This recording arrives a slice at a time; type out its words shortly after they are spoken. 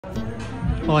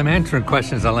Well, I'm answering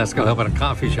questions on Let's Go Help at a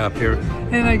coffee shop here,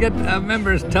 and I get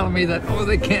members telling me that,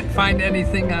 they can't find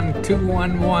anything on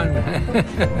 211.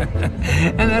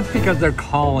 And that's because they're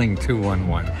calling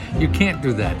 211. You can't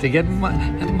do that. To get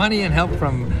money and help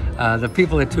from the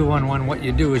people at 211, what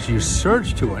you do is you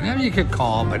search 211. You could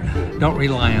call, but don't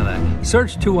rely on that.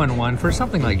 Search 211 for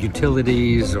something like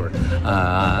utilities or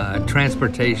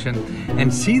transportation,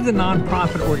 and see the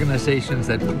nonprofit organizations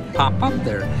that pop up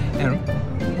there. And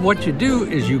what you do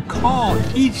is you call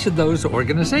each of those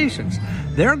organizations.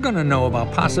 They're going to know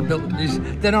about possibilities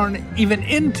that aren't even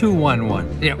in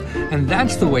 211. And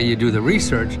that's the way you do the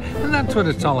research. And that's what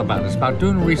it's all about. It's about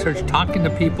doing research, talking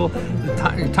to people.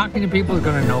 Talking to people are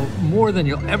going to know more than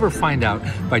you'll ever find out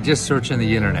by just searching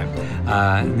the internet.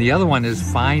 The other one is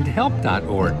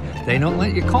findhelp.org. They don't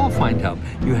let you call Find Help.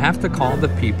 You have to call the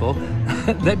people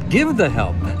that give the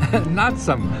help, not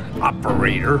some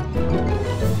operator.